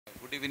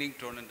Good evening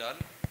to one and all.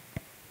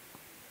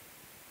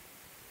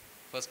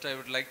 First, I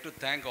would like to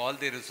thank all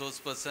the resource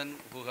persons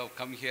who have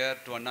come here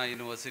to Anna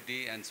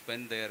University and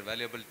spend their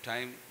valuable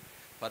time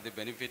for the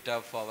benefit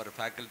of our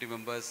faculty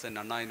members in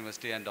Anna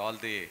University and all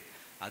the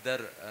other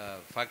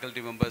faculty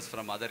members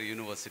from other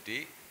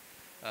university.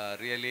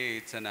 Really,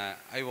 it's an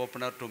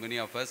eye-opener to many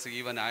of us.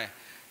 Even I,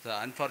 so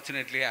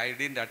unfortunately, I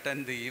didn't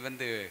attend even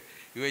the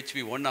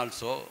UHV 1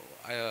 also.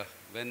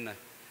 When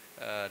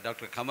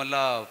Dr.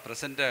 Kamala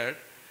presented,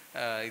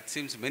 it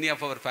seems many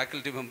of our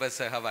faculty members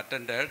have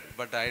attended,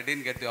 but I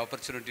didn't get the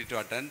opportunity to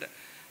attend.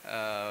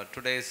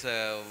 Today's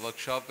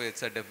workshop,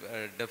 it's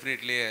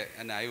definitely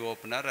an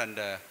eye-opener, and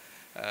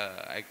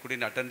I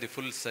couldn't attend the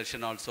full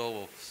session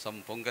also.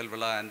 Some Pongal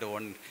Villa and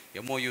one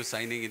MOU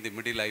signing in the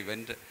middle I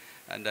went,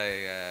 and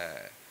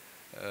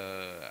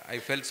I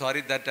felt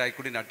sorry that I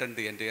couldn't attend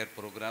the entire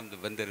program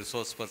when the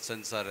resource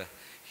persons are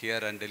here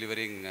and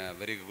delivering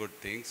very good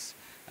things.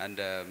 And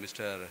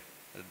Mr.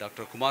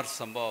 Dr. Kumar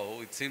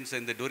Sambhav, it seems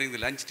during the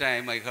lunch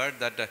time, I heard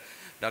that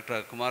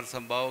Dr. Kumar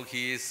Sambhav,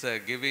 he is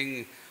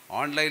giving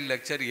online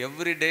lecture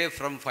every day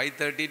from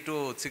 5:30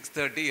 to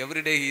 6:30.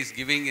 Every day he is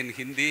giving in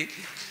Hindi.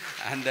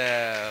 And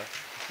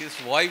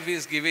his wife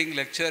is giving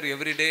lecture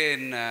every day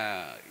in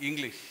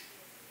English.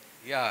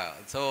 Yeah,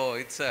 so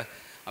it's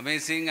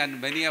amazing,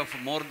 and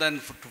more than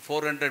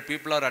 400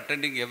 people are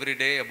attending every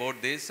day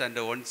about this. And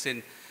once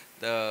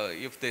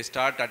if they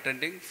start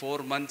attending,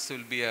 4 months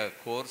will be a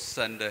course,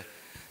 and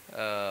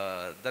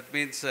that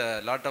means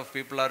a lot of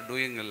people are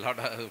doing a lot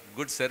of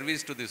good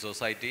service to the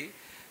society.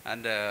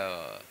 And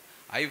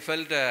I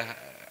felt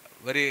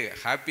very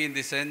happy in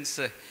the sense,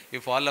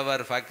 if all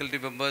our faculty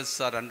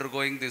members are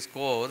undergoing this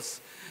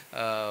course,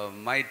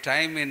 my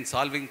time in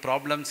solving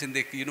problems in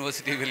the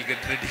university will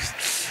get reduced.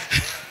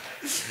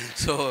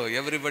 So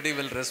everybody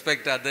will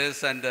respect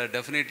others, and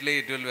definitely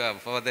it will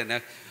for the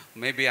next.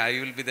 Maybe I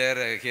will be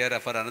there here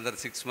for another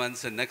 6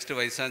 months. And next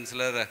Vice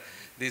Chancellor,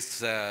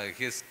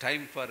 his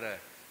time for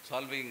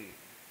solving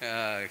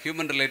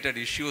human-related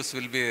issues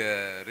will be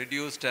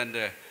reduced, and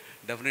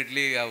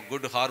definitely a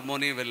good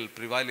harmony will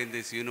prevail in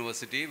this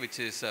university, which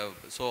is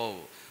so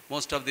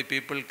most of the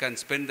people can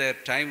spend their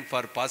time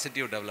for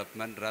positive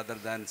development rather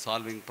than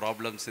solving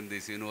problems in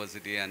this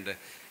university. And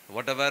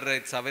whatever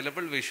it's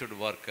available, we should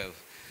work.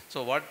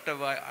 So what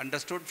I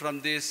understood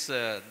from this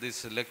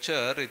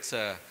lecture, it's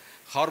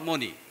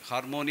harmony.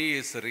 Harmony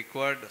is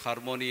required.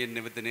 Harmony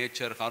with the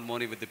nature,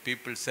 harmony with the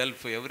people,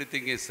 self,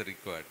 everything is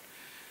required.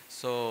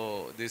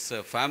 So this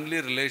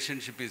family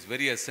relationship is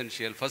very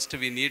essential. First,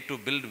 we need to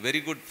build very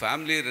good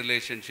family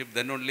relationship.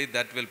 Then only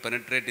that will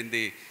penetrate in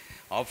the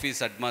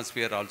office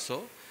atmosphere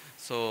also.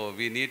 So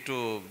we need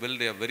to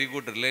build a very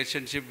good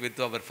relationship with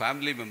our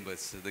family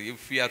members.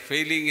 If we are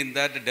failing in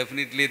that,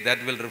 definitely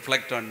that will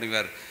reflect on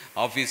your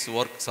office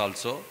works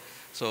also.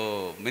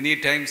 So many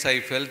times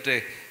I felt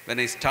when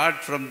I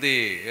start from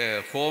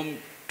the home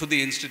to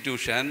the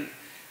institution,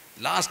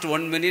 last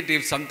 1 minute,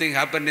 if something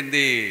happened in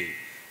the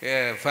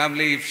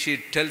family,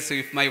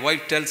 if my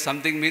wife tells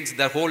something, means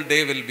the whole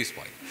day will be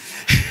spoiled.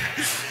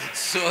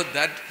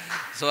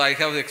 So I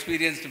have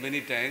experienced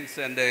many times.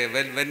 And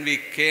when we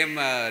came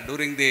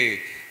during the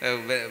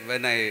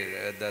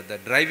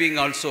driving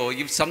also,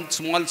 if some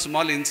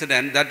small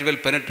incident, that will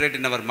penetrate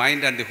in our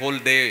mind, and the whole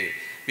day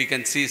we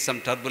can see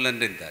some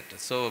turbulence in that.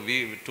 So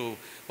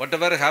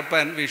whatever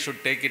happen, we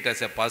should take it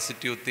as a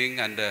positive thing,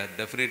 and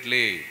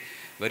definitely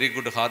very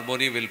good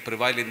harmony will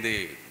prevail in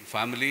the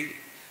family,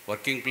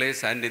 working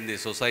place, and in the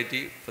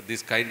society. For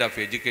this kind of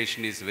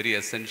education is very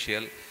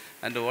essential.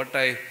 And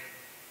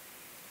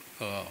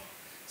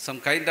some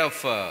kind of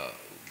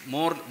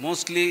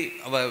mostly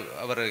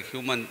our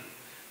human,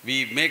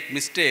 we make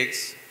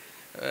mistakes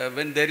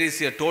when there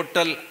is a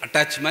total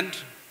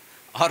attachment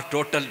or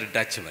total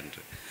detachment.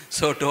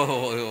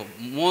 So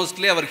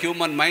mostly our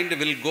human mind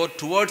will go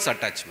towards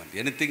attachment.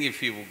 Anything,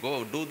 if you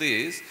do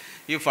this,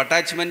 if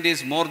attachment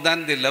is more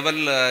than the level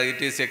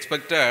it is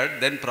expected,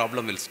 then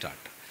problem will start.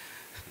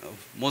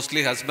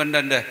 Mostly husband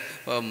and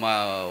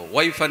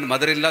wife and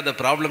mother-in-law, the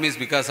problem is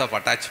because of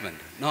attachment.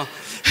 No.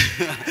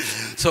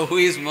 So who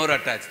is more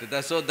attached?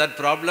 So that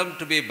problem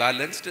to be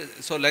balanced.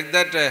 So like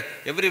that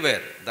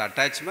everywhere, the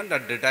attachment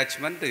and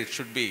detachment, it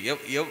should be,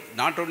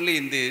 not only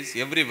in this,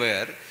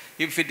 everywhere.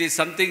 If it is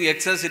something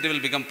excess, it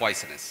will become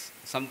poisonous.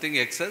 Something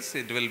excess,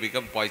 it will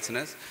become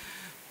poisonous.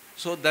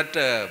 So that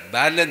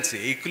balance,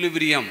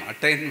 equilibrium,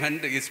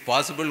 attainment is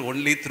possible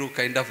only through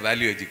kind of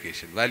value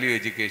education. Value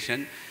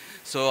education.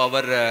 So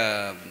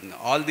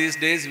all these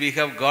days we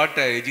have got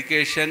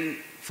education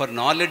for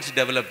knowledge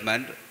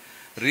development.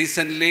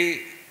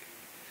 Recently,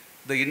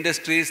 the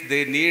industries,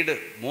 they need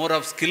more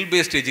of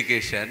skill-based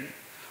education,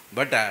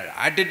 but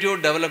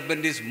attitude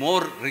development is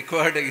more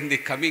required in the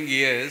coming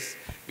years,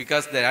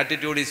 because the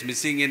attitude is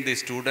missing in the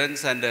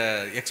students, and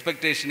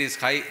expectation is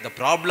high. The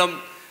problem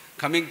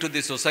coming to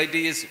the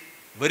society is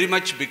very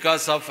much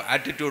because of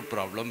attitude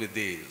problem with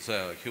the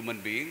human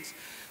beings.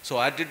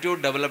 So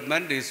attitude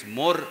development is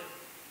more.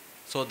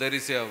 So there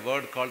is a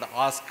word called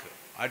ask,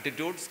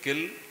 attitude,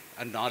 skill,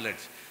 and knowledge.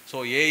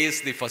 So A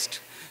is the first.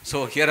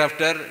 So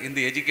hereafter, in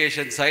the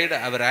education side,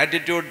 our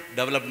attitude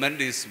development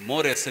is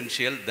more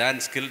essential than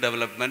skill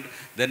development.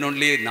 Then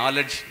only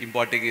knowledge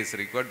imparting is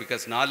required,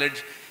 because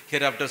knowledge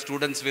hereafter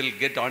students will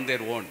get on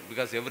their own,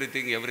 because every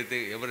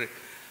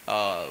uh,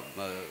 uh,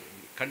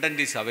 content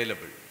is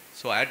available.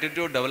 So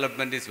attitude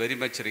development is very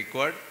much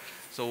required.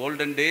 So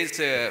olden days,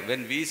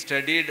 when we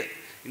studied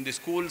in the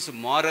schools,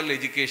 moral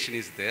education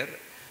is there.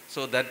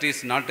 So that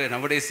is not,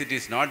 nowadays it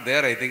is not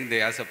there, I think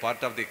they as a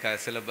part of the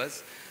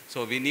syllabus.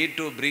 So we need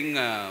to bring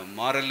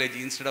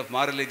instead of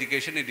moral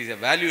education, it is a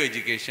value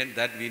education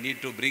that we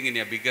need to bring in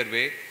a bigger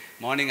way.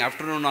 Morning,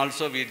 afternoon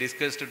also we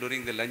discussed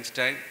during the lunch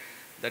time.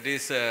 That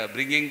is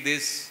bringing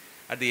this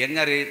at the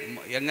younger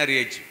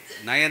age,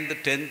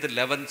 9th, 10th,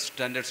 11th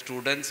standard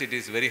students, it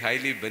is very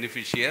highly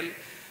beneficial.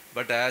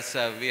 But as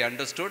we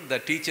understood, the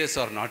teachers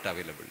are not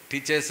available.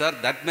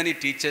 That many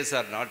teachers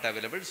are not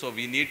available. So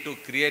we need to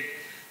create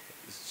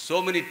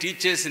so many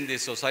teachers in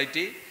this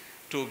society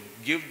to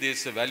give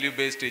this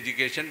value-based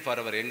education for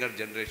our younger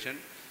generation.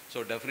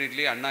 So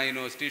definitely Anna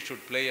University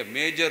should play a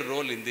major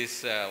role in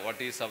this, what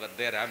is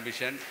their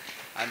ambition.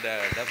 And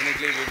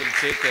definitely we will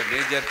take a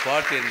major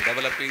part in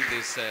developing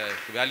this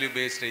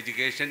value-based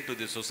education to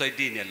the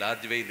society in a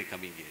large way in the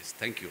coming years.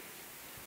 Thank you.